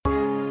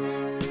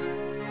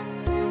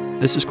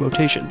This is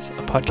Quotations,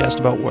 a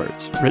podcast about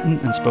words, written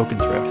and spoken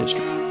throughout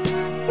history.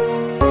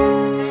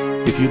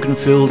 If you can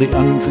fill the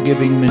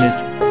unforgiving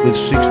minute with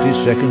 60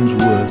 seconds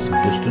worth of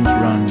distance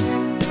run.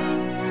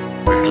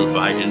 We shall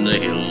fight in the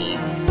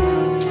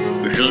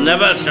hills. We shall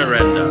never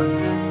surrender.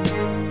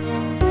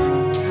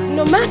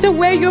 No matter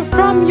where you're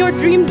from, your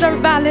dreams are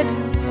valid.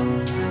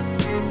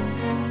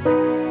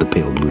 The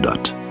pale blue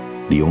dot,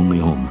 the only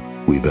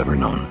home we've ever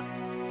known.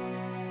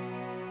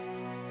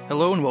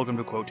 Hello and welcome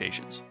to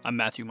Quotations. I'm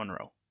Matthew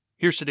Monroe.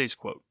 Here's today's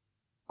quote.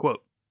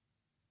 Quote,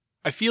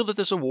 I feel that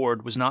this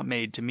award was not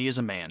made to me as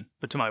a man,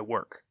 but to my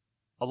work.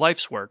 A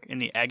life's work in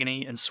the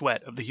agony and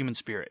sweat of the human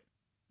spirit.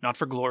 Not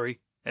for glory,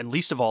 and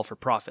least of all for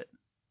profit,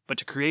 but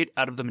to create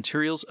out of the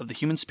materials of the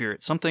human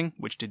spirit something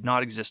which did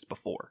not exist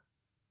before.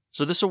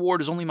 So this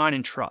award is only mine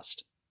in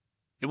trust.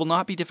 It will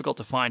not be difficult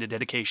to find a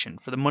dedication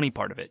for the money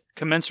part of it,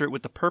 commensurate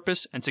with the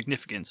purpose and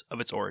significance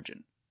of its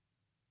origin.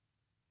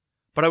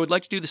 But I would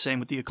like to do the same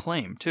with the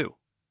acclaim, too.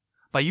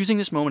 By using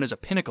this moment as a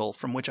pinnacle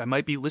from which I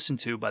might be listened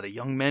to by the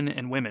young men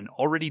and women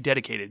already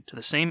dedicated to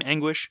the same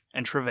anguish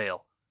and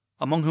travail,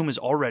 among whom is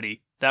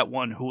already that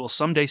one who will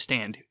someday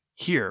stand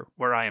here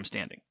where I am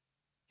standing.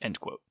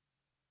 End quote.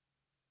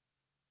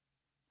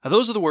 Now,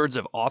 those are the words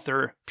of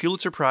author,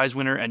 Pulitzer Prize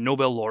winner, and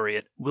Nobel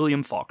laureate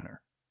William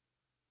Faulkner.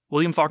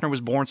 William Faulkner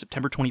was born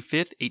September 25,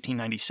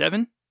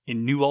 1897,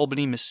 in New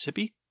Albany,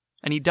 Mississippi,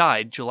 and he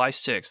died July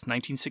 6,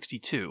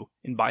 1962,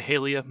 in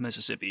Byhalia,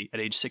 Mississippi,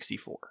 at age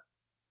 64.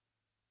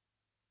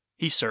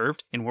 He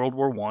served in World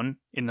War I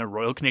in the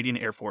Royal Canadian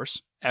Air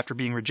Force after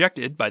being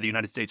rejected by the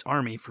United States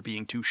Army for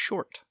being too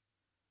short.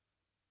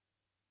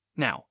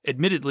 Now,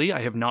 admittedly,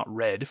 I have not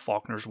read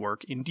Faulkner's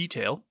work in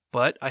detail,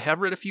 but I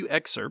have read a few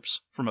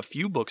excerpts from a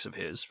few books of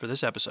his for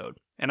this episode,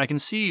 and I can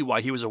see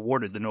why he was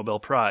awarded the Nobel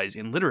Prize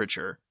in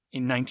Literature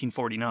in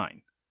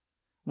 1949,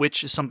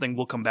 which is something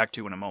we'll come back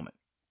to in a moment.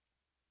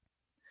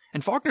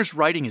 And Faulkner's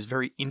writing is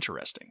very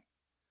interesting.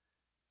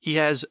 He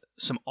has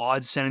some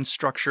odd sentence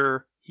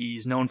structure.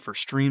 He's known for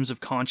streams of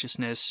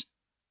consciousness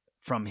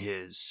from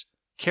his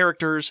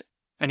characters,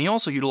 and he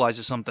also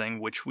utilizes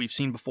something which we've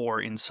seen before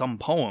in some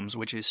poems,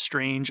 which is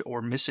strange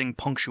or missing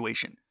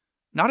punctuation.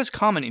 Not as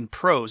common in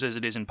prose as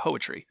it is in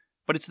poetry,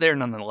 but it's there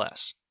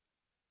nonetheless.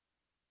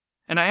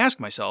 And I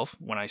ask myself,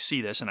 when I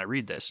see this and I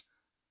read this,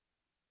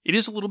 it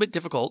is a little bit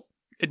difficult,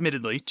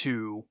 admittedly,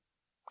 to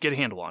get a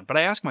handle on, but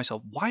I ask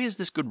myself, why is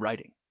this good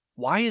writing?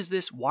 Why is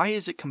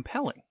it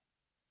compelling?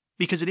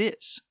 Because it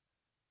is.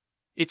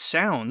 It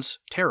sounds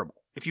terrible.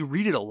 If you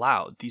read it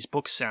aloud, these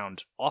books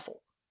sound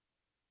awful.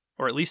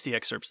 Or at least the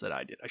excerpts that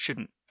I did. I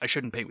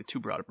shouldn't paint with too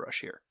broad a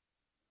brush here.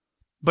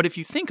 But if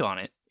you think on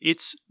it,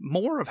 it's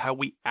more of how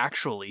we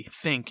actually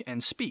think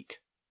and speak.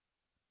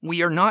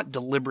 We are not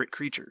deliberate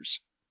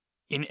creatures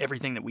in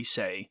everything that we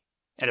say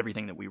and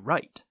everything that we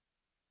write.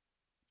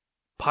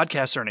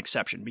 Podcasts are an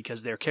exception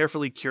because they're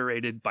carefully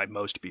curated by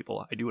most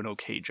people. I do an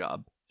okay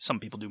job. Some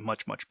people do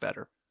much, much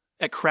better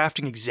at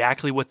crafting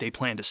exactly what they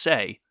plan to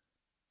say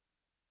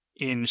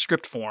in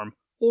script form,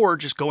 or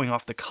just going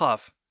off the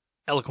cuff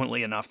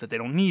eloquently enough that they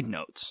don't need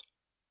notes.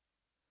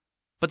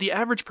 But the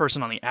average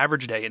person on the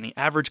average day in the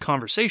average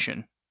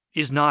conversation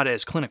is not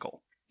as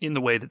clinical in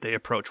the way that they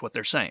approach what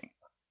they're saying.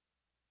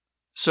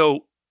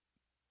 So,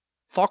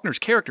 Faulkner's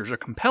characters are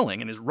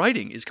compelling and his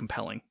writing is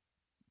compelling,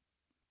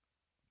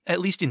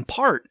 at least in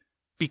part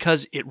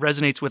because it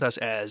resonates with us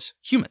as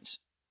humans.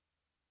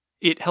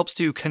 It helps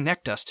to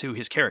connect us to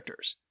his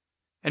characters,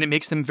 and it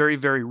makes them very,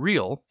 very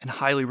real and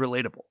highly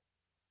relatable.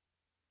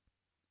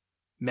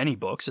 Many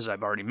books, as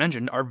I've already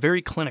mentioned, are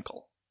very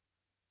clinical,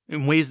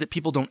 in ways that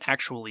people don't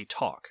actually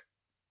talk.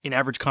 In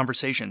average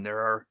conversation, there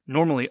are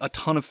normally a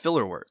ton of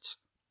filler words.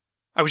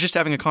 I was just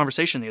having a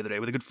conversation the other day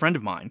with a good friend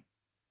of mine,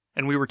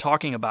 and we were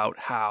talking about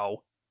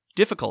how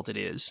difficult it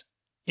is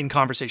in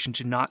conversation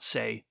to not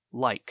say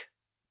like.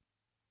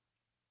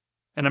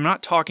 And I'm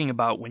not talking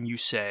about when you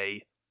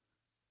say,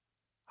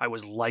 I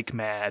was like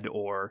mad,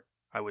 or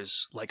I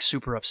was like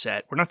super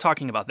upset. We're not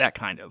talking about that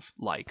kind of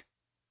like.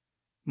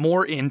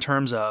 More in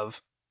terms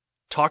of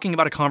talking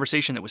about a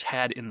conversation that was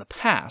had in the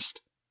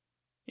past,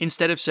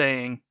 instead of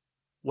saying,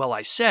 well,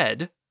 I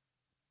said,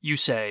 you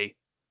say,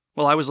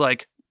 well, I was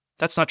like,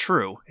 that's not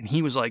true. And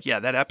he was like,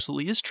 yeah, that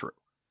absolutely is true.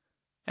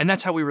 And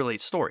that's how we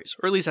relate stories,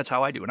 or at least that's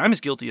how I do. And I'm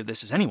as guilty of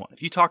this as anyone.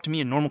 If you talk to me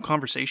in normal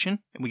conversation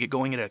and we get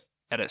going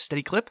at a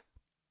steady clip,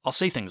 I'll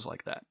say things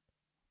like that.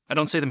 I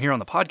don't say them here on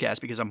the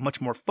podcast because I'm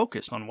much more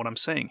focused on what I'm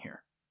saying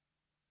here.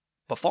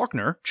 But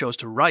Faulkner chose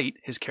to write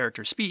his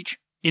character's speech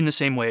in the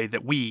same way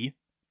that we,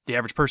 the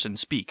average person,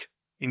 speak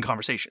in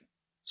conversation.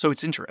 So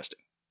it's interesting.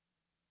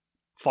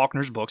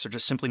 Faulkner's books are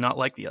just simply not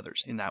like the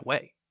others in that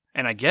way.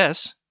 And I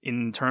guess,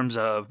 in terms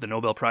of the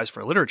Nobel Prize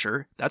for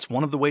Literature, that's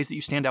one of the ways that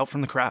you stand out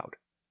from the crowd.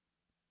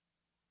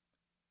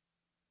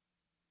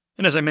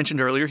 And as I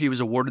mentioned earlier, he was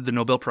awarded the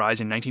Nobel Prize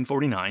in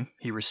 1949.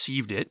 He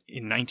received it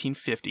in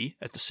 1950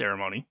 at the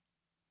ceremony.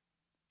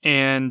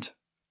 And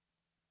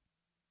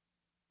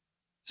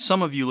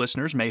some of you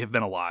listeners may have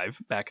been alive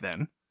back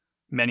then.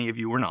 Many of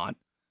you were not.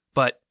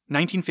 But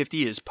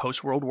 1950 is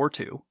post-World War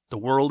II. The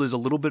world is a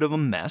little bit of a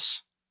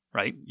mess,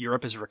 right?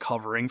 Europe is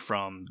recovering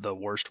from the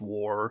worst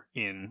war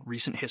in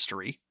recent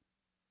history.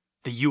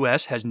 The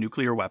U.S. has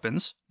nuclear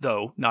weapons,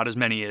 though not as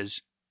many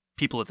as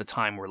people at the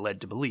time were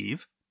led to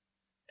believe.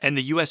 And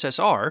the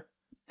USSR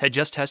had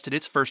just tested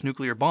its first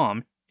nuclear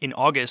bomb in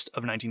August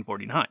of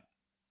 1949.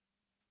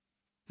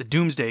 The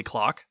Doomsday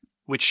Clock,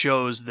 which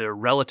shows the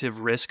relative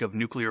risk of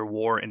nuclear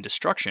war and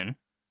destruction,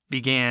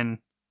 began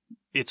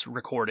its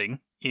recording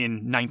in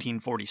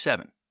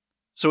 1947.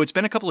 So it's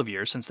been a couple of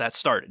years since that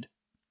started.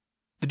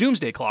 The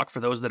Doomsday Clock, for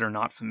those that are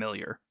not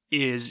familiar,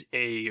 is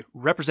a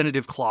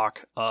representative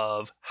clock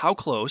of how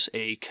close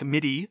a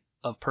committee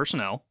of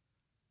personnel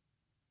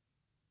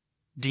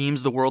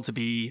deems the world to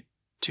be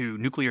to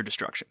nuclear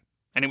destruction.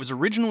 And it was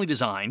originally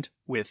designed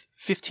with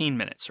 15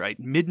 minutes, right?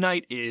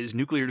 Midnight is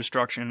nuclear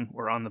destruction.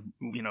 We're on the,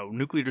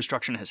 nuclear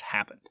destruction has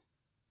happened.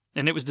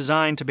 And it was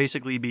designed to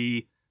basically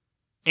be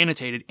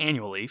annotated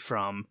annually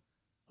from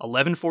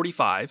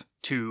 11:45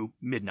 to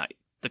midnight.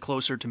 The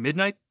closer to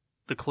midnight,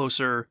 the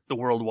closer the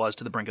world was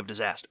to the brink of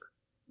disaster.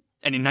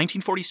 And in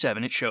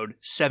 1947, it showed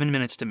 7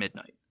 minutes to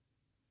midnight.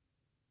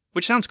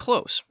 Which sounds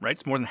close, right?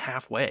 It's more than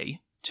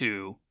halfway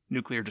to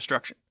nuclear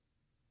destruction.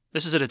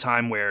 This is at a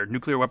time where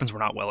nuclear weapons were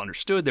not well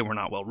understood, they were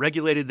not well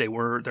regulated, there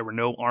were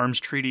no arms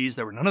treaties,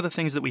 there were none of the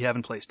things that we have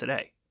in place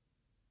today.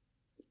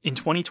 In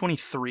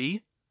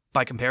 2023,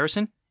 by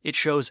comparison, it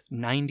shows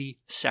 90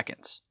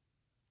 seconds.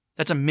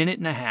 That's a minute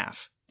and a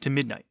half to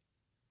midnight.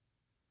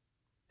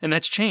 And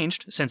that's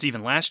changed since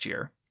even last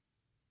year,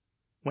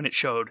 when it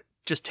showed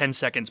just 10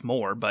 seconds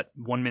more, but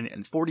 1 minute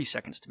and 40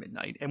 seconds to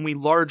midnight. And we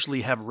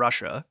largely have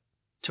Russia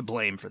to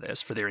blame for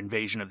this, for their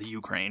invasion of the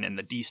Ukraine and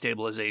the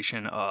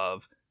destabilization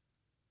of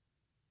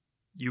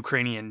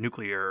Ukrainian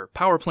nuclear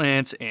power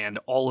plants and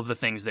all of the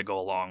things that go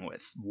along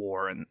with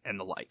war and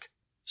the like.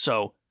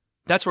 So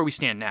that's where we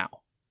stand now.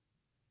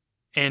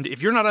 And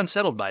if you're not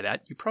unsettled by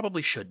that, you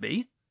probably should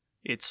be.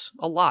 It's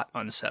a lot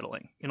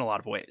unsettling in a lot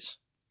of ways.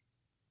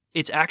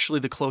 It's actually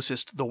the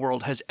closest the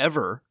world has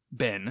ever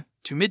been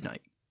to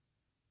midnight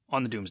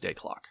on the Doomsday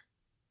Clock.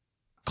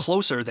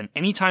 Closer than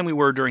any time we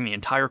were during the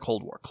entire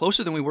Cold War.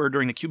 Closer than we were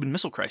during the Cuban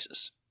Missile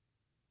Crisis.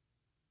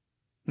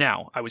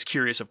 Now, I was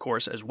curious, of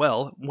course, as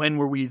well, when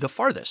were we the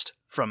farthest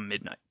from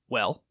midnight?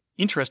 Well,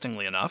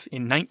 interestingly enough,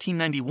 in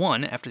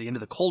 1991, after the end of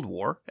the Cold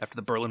War, after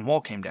the Berlin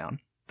Wall came down,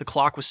 the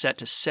clock was set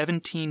to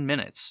 17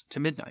 minutes to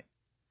midnight.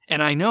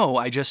 And I know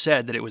I just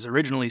said that it was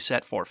originally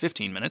set for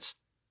 15 minutes,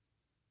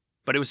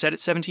 but it was set at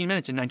 17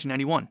 minutes in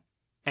 1991,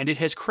 and it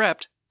has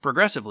crept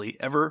progressively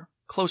ever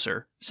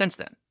closer since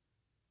then.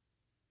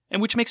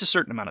 And which makes a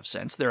certain amount of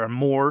sense. There are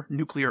more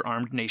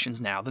nuclear-armed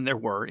nations now than there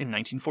were in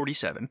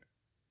 1947.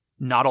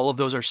 Not all of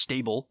those are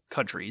stable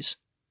countries.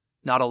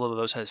 Not all of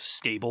those have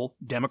stable,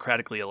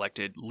 democratically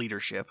elected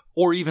leadership,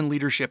 or even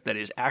leadership that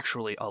is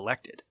actually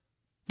elected.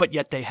 But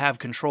yet they have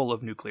control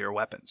of nuclear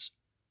weapons.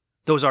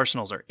 Those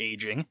arsenals are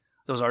aging.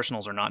 Those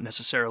arsenals are not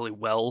necessarily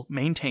well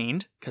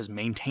maintained, because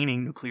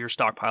maintaining nuclear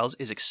stockpiles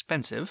is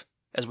expensive,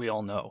 as we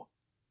all know.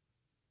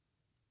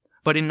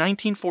 But in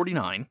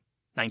 1949,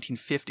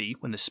 1950,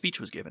 when the speech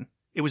was given,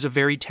 it was a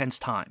very tense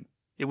time.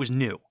 It was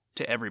new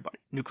to everybody.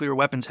 Nuclear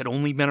weapons had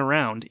only been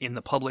around in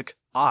the public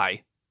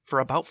eye for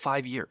about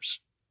 5 years.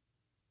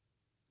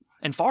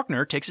 And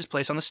Faulkner takes his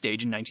place on the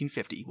stage in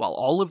 1950 while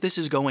all of this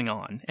is going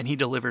on, and he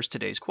delivers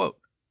today's quote.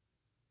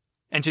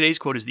 And today's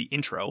quote is the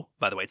intro.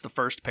 By the way, it's the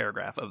first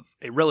paragraph of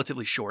a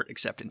relatively short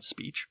acceptance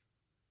speech.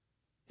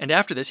 And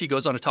after this, he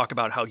goes on to talk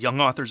about how young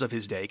authors of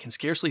his day can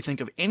scarcely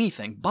think of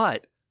anything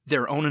but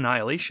their own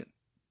annihilation.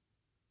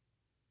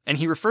 And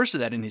he refers to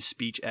that in his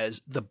speech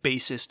as the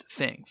basest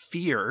thing.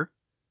 Fear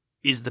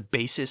is the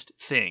basest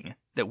thing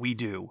that we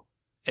do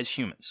as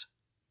humans.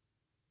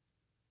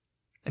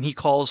 And he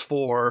calls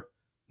for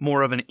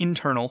more of an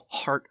internal,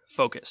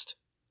 heart-focused,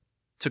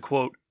 to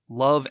quote,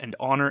 love and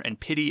honor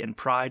and pity and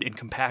pride and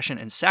compassion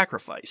and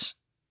sacrifice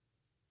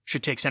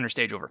should take center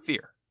stage over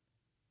fear.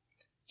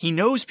 He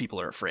knows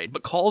people are afraid,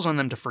 but calls on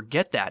them to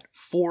forget that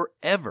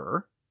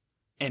forever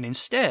and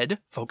instead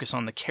focus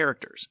on the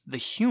characters, the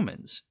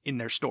humans in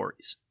their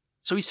stories.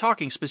 So he's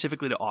talking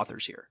specifically to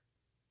authors here.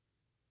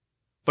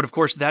 But of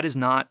course, that is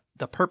not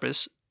the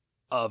purpose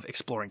of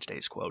exploring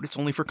today's quote. It's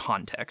only for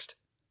context.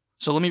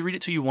 So let me read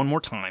it to you one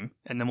more time,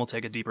 and then we'll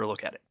take a deeper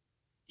look at it.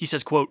 He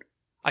says, quote,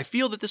 I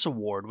feel that this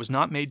award was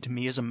not made to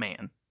me as a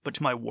man, but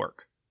to my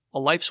work, a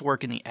life's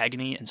work in the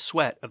agony and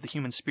sweat of the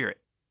human spirit,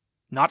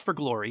 not for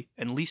glory,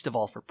 and least of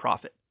all for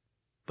profit,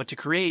 but to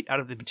create out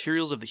of the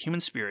materials of the human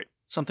spirit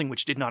something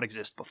which did not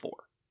exist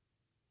before.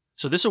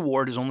 So this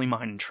award is only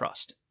mine in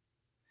trust.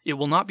 It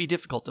will not be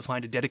difficult to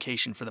find a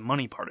dedication for the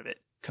money part of it,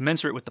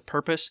 commensurate with the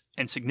purpose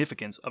and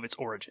significance of its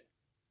origin.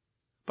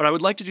 But I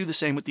would like to do the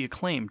same with the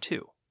acclaim,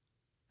 too,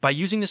 by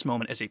using this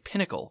moment as a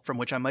pinnacle from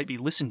which I might be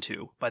listened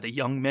to by the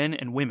young men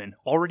and women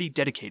already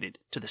dedicated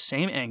to the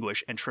same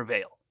anguish and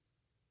travail,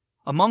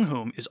 among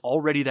whom is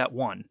already that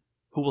one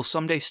who will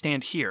someday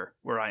stand here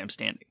where I am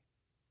standing.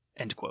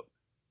 End quote.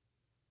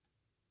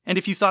 And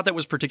if you thought that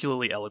was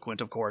particularly eloquent,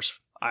 of course,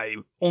 I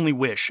only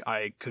wish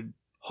I could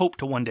hope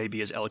to one day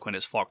be as eloquent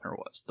as Faulkner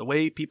was. The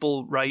way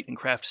people write and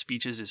craft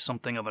speeches is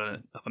something of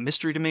a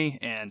mystery to me,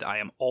 and I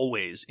am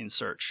always in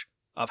search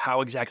of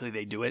how exactly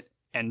they do it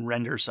and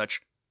render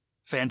such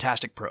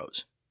fantastic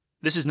prose.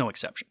 This is no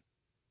exception.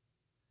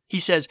 He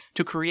says,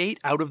 to create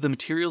out of the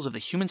materials of the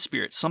human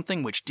spirit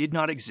something which did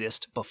not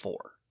exist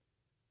before.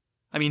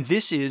 I mean,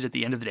 this is, at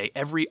the end of the day,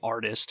 every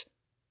artist,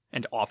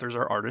 and authors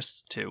are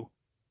artists too,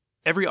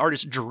 every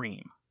artist's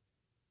dream,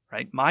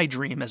 right? My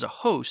dream as a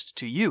host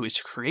to you is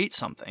to create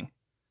something,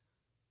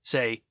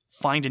 say,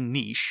 find a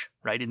niche,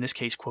 right? In this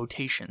case,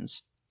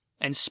 quotations,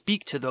 and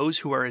speak to those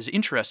who are as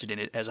interested in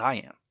it as I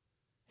am,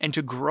 and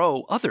to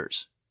grow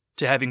others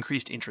to have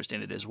increased interest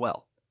in it as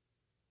well.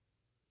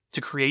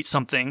 To create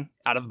something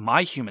out of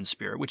my human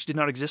spirit which did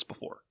not exist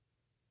before.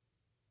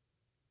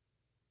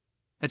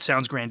 It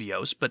sounds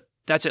grandiose, but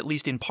that's at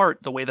least in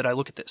part the way that I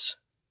look at this.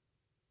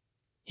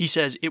 He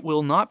says, it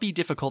will not be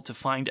difficult to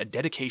find a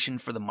dedication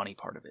for the money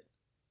part of it.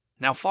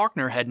 Now,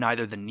 Faulkner had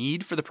neither the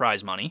need for the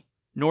prize money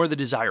nor the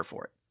desire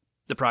for it.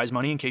 The prize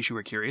money, in case you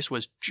were curious,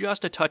 was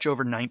just a touch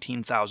over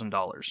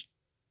 $19,000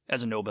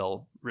 as a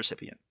Nobel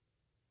recipient,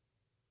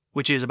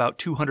 which is about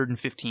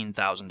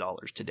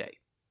 $215,000 today.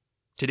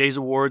 Today's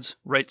awards,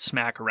 right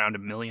smack around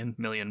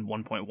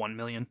 $1.1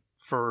 million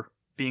for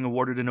being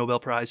awarded a Nobel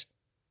Prize.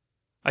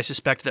 I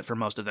suspect that for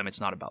most of them,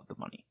 it's not about the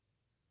money.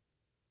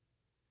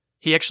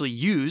 He actually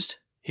used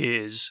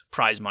his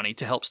prize money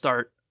to help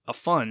start a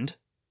fund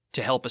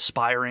to help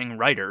aspiring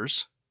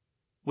writers,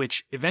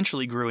 which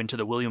eventually grew into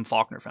the William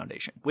Faulkner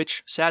Foundation,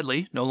 which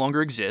sadly no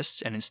longer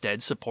exists and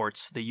instead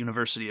supports the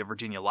University of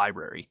Virginia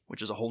Library,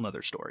 which is a whole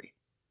nother story.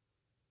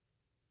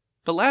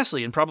 But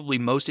lastly, and probably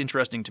most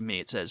interesting to me,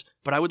 it says,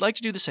 but I would like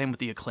to do the same with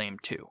the acclaim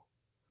too.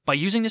 By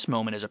using this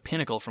moment as a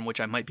pinnacle from which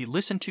I might be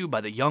listened to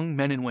by the young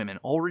men and women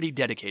already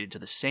dedicated to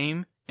the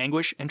same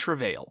anguish and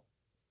travail,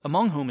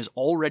 among whom is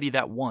already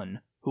that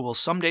one who will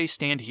someday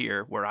stand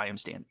here where I am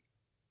standing.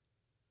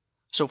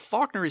 So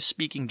Faulkner is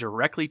speaking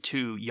directly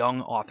to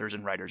young authors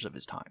and writers of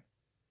his time.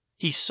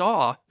 He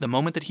saw the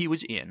moment that he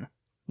was in,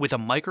 with a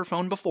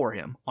microphone before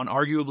him, on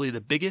arguably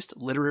the biggest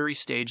literary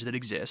stage that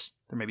exists,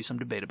 there may be some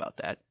debate about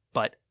that,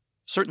 but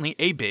certainly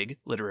a big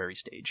literary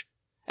stage,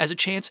 as a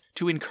chance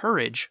to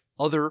encourage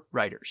other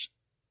writers.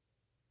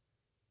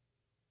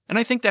 And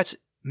I think that's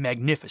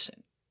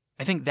magnificent.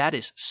 I think that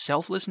is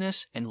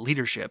selflessness and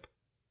leadership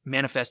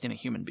manifest in a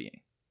human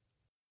being.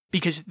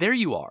 Because there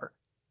you are.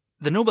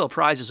 The Nobel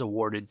Prize is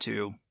awarded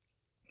to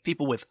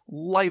people with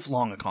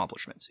lifelong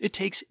accomplishments. It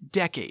takes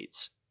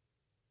decades,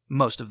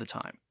 most of the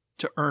time,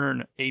 to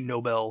earn a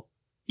Nobel,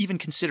 even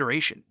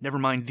consideration, never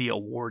mind the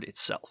award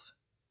itself.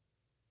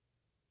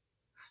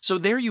 So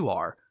there you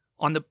are,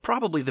 on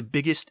probably the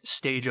biggest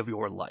stage of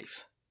your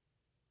life.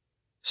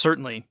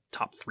 Certainly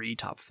top 3,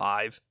 top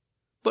 5,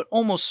 but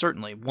almost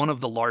certainly one of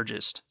the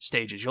largest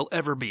stages you'll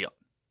ever be on.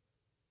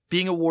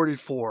 Being awarded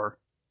for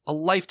a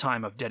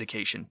lifetime of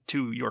dedication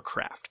to your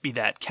craft, be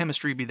that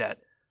chemistry, be that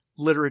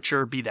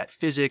literature, be that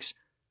physics,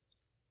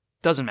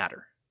 doesn't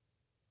matter.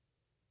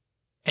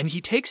 And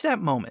he takes that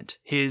moment,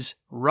 his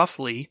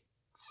roughly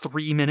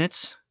 3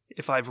 minutes,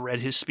 if I've read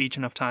his speech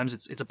enough times,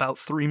 it's about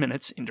 3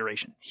 minutes in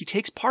duration. He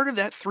takes part of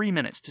that 3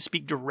 minutes to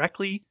speak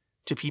directly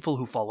to people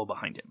who follow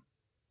behind him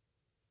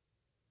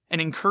and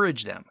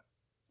encourage them,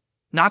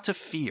 not to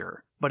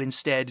fear, but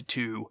instead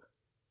to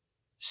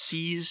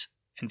seize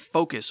and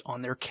focus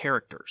on their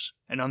characters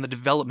and on the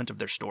development of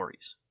their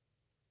stories.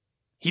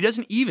 He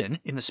doesn't even,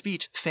 in the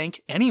speech,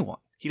 thank anyone.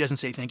 He doesn't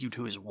say thank you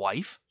to his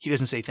wife. He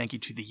doesn't say thank you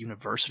to the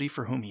university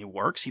for whom he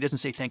works. He doesn't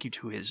say thank you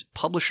to his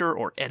publisher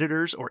or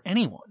editors or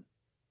anyone.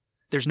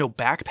 There's no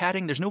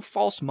backpatting. There's no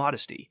false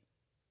modesty.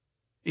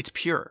 It's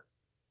pure.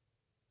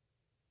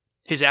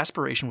 His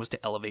aspiration was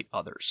to elevate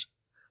others,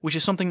 which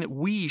is something that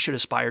we should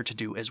aspire to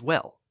do as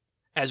well,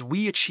 as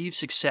we achieve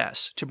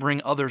success to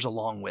bring others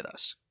along with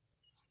us.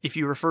 If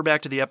you refer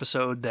back to the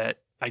episode that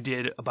I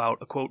did about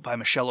a quote by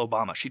Michelle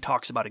Obama, she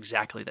talks about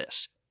exactly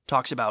this.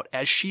 Talks about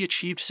as she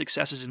achieved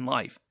successes in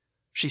life,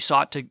 she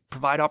sought to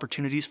provide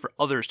opportunities for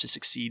others to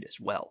succeed as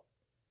well.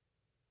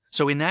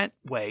 So in that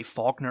way,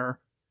 Faulkner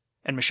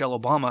and Michelle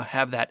Obama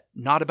have that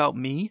not about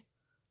me,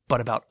 but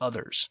about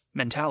others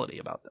mentality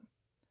about them.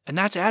 And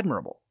that's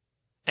admirable.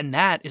 And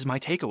that is my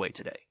takeaway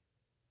today.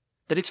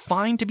 That it's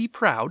fine to be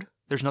proud.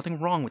 There's nothing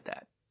wrong with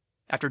that.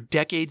 After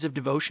decades of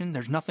devotion,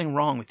 there's nothing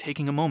wrong with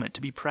taking a moment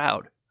to be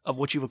proud of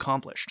what you've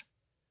accomplished.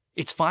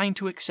 It's fine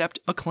to accept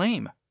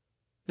acclaim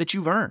that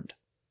you've earned.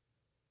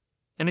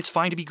 And it's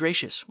fine to be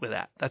gracious with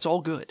that. That's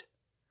all good.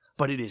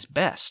 But it is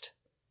best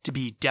to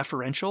be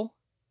deferential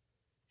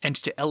and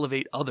to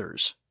elevate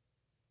others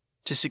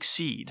to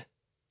succeed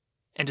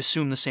and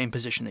assume the same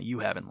position that you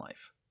have in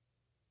life.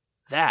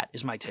 That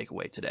is my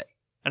takeaway today.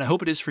 And I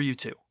hope it is for you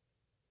too.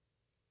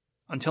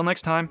 Until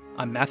next time,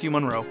 I'm Matthew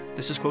Monroe,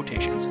 this is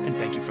Quotations, and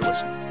thank you for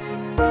listening.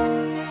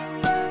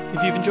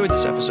 If you've enjoyed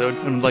this episode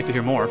and would like to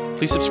hear more,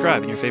 please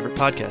subscribe in your favorite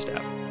podcast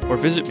app, or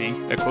visit me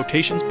at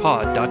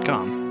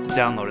quotationspod.com to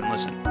download and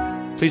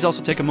listen. Please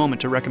also take a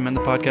moment to recommend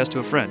the podcast to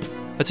a friend.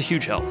 That's a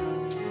huge help.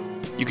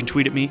 You can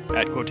tweet at me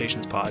at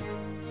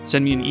quotationspod.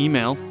 Send me an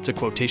email to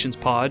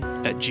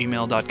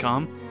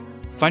quotationspod@gmail.com.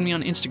 Find me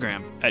on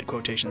Instagram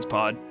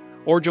 @quotationspod,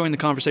 or join the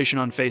conversation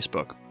on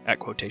Facebook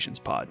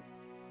 @quotationspod.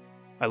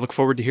 I look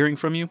forward to hearing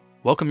from you,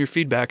 welcome your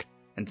feedback,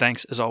 and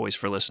thanks as always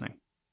for listening.